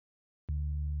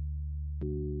Good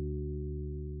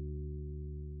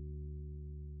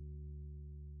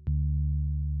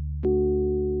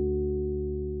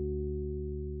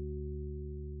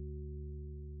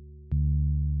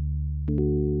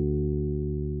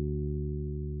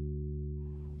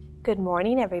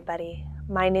morning, everybody.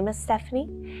 My name is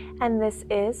Stephanie, and this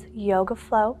is Yoga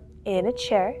Flow in a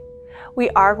chair. We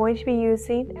are going to be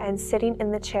using and sitting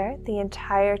in the chair the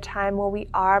entire time while we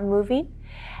are moving,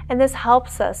 and this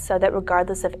helps us so that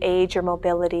regardless of age or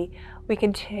mobility, we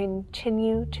can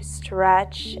continue to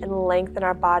stretch and lengthen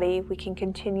our body. We can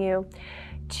continue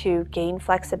to gain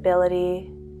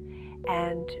flexibility,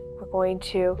 and we're going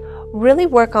to really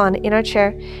work on in our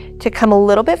chair to come a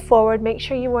little bit forward. Make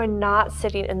sure you are not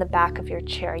sitting in the back of your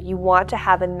chair. You want to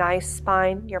have a nice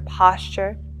spine, your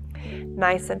posture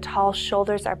nice and tall,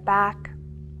 shoulders are back.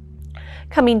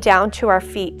 Coming down to our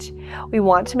feet, we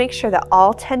want to make sure that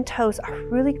all 10 toes are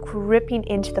really gripping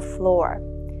into the floor.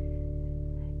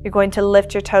 You're going to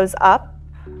lift your toes up,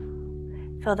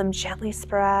 feel them gently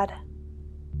spread,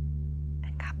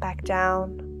 and come back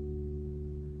down.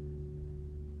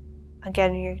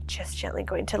 Again, you're just gently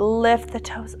going to lift the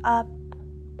toes up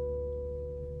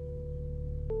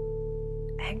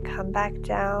and come back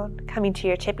down. Coming to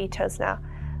your tippy toes now.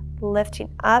 Lifting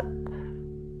up and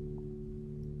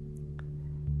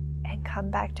come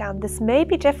back down. This may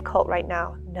be difficult right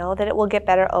now. Know that it will get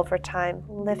better over time.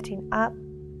 Lifting up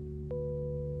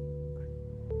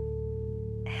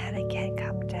and again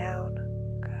come down.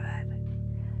 Good.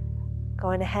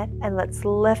 Going ahead and let's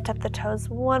lift up the toes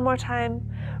one more time.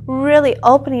 Really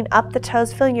opening up the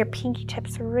toes, feeling your pinky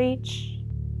tips reach,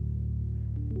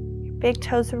 your big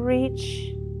toes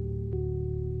reach,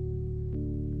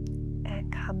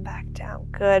 and come back down.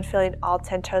 Good, feeling all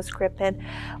 10 toes grip in.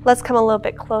 Let's come a little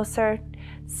bit closer,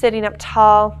 sitting up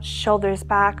tall, shoulders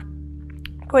back.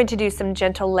 Going to do some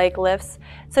gentle leg lifts.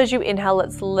 So as you inhale,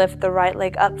 let's lift the right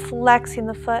leg up, flexing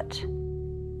the foot,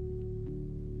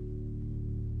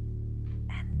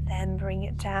 and then bring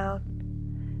it down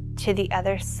to the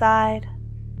other side,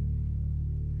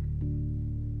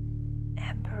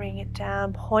 and bring it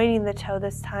down, pointing the toe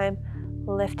this time,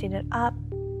 lifting it up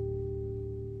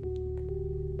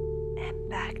and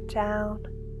back down.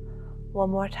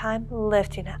 One more time,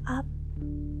 lifting it up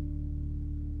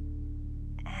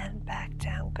and back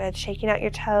down. Good. Shaking out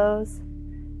your toes.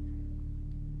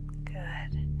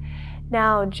 Good.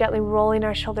 Now gently rolling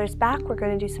our shoulders back, we're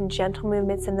going to do some gentle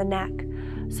movements in the neck.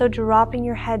 So dropping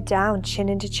your head down, chin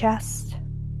into chest.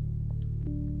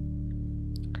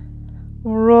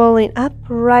 Rolling up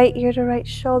right ear to right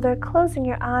shoulder, closing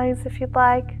your eyes if you'd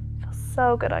like. Feels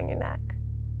so good on your neck.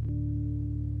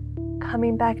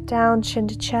 Coming back down, chin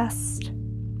to chest.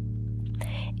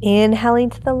 Inhaling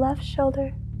to the left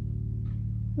shoulder,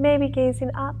 maybe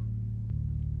gazing up.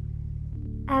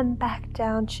 And back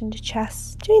down, chin to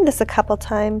chest. Doing this a couple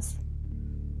times.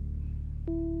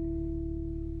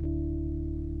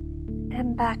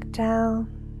 And back down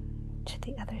to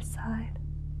the other side.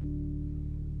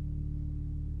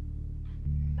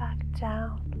 Back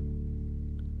down.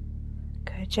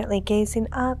 Good. Gently gazing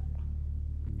up.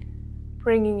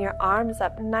 Bringing your arms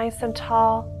up nice and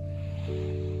tall.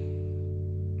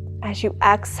 As you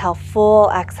exhale, full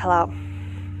exhale out.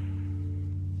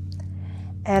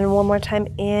 And one more time,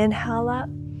 inhale up.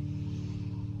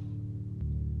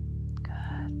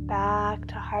 Good. Back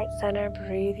to heart center,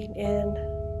 breathing in.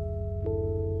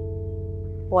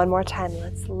 One more time,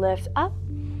 let's lift up.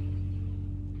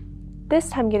 This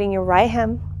time getting your right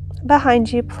hand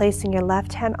behind you, placing your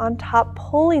left hand on top,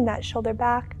 pulling that shoulder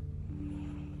back.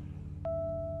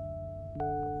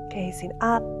 Gazing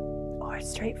up or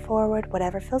straight forward,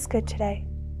 whatever feels good today.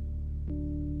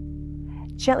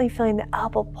 Gently feeling the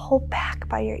elbow pull back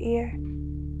by your ear.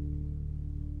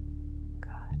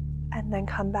 Good. And then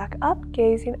come back up,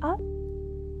 gazing up.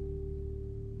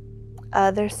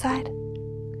 Other side.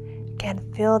 Again,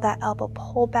 feel that elbow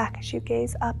pull back as you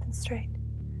gaze up and straight.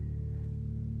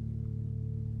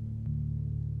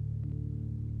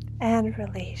 And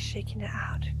release, shaking it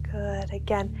out. Good.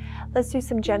 Again, let's do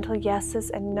some gentle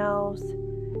yeses and nos.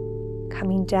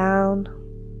 Coming down.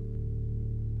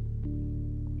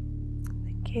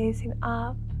 Then gazing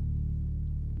up.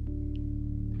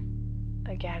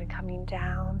 Again, coming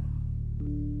down.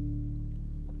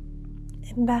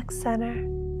 And back center.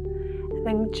 And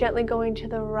then gently going to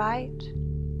the right.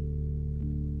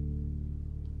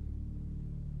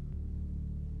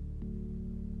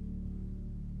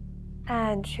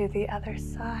 And to the other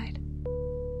side.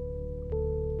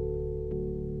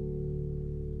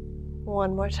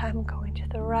 One more time, going to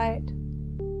the right.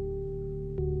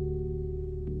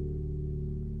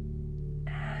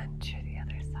 And to the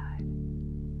other side.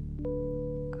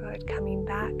 Good, coming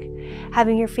back.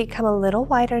 Having your feet come a little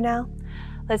wider now.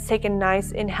 Let's take a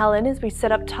nice inhale in as we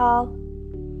sit up tall.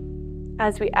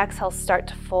 As we exhale, start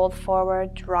to fold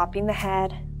forward, dropping the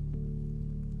head.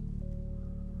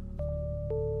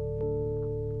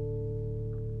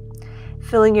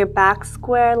 Feeling your back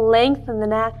square, lengthen the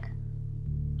neck.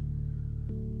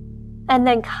 And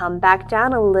then come back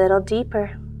down a little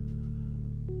deeper.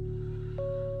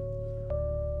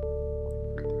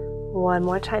 One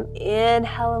more time,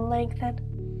 inhale and lengthen.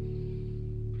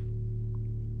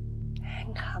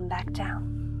 And come back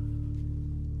down.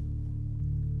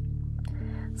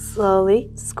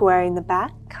 Slowly squaring the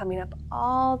back, coming up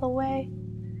all the way.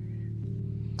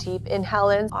 Deep inhale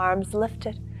in, arms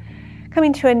lifted.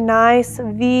 Coming to a nice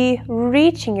V,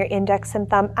 reaching your index and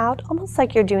thumb out, almost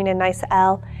like you're doing a nice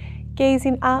L.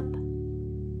 Gazing up.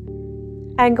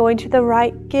 And going to the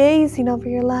right, gazing over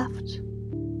your left.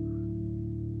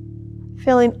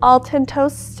 Feeling all 10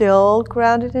 toes still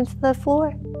grounded into the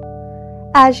floor.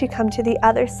 As you come to the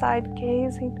other side,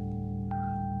 gazing.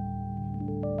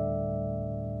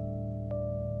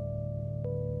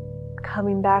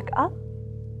 Coming back up.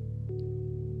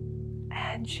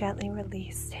 And gently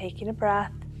release, taking a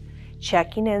breath,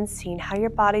 checking in, seeing how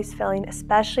your body's feeling,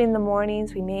 especially in the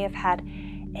mornings. We may have had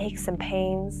aches and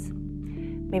pains,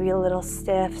 maybe a little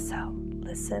stiff, so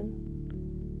listen.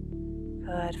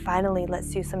 Good. Finally, let's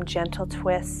do some gentle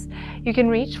twists. You can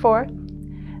reach for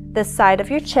the side of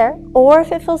your chair, or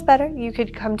if it feels better, you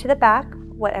could come to the back,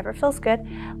 whatever feels good.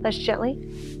 Let's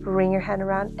gently bring your hand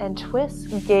around and twist,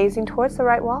 gazing towards the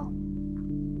right wall.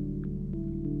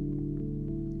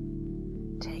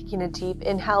 Taking a deep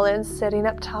inhale in, sitting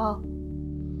up tall.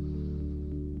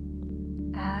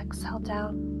 Exhale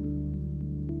down.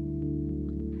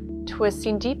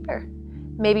 Twisting deeper,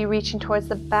 maybe reaching towards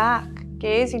the back,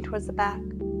 gazing towards the back.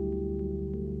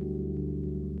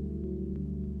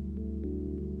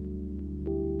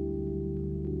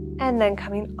 And then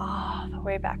coming all the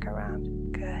way back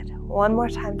around. Good. One more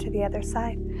time to the other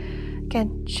side.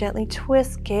 Again, gently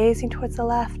twist, gazing towards the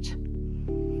left.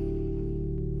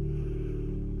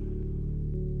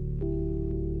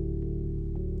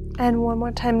 And one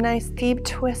more time, nice deep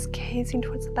twist, gazing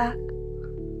towards the back.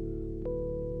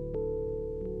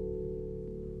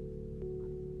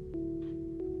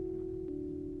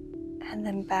 And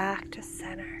then back to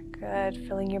center. Good,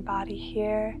 feeling your body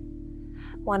here.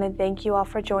 Want to thank you all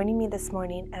for joining me this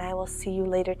morning, and I will see you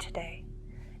later today.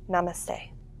 Namaste.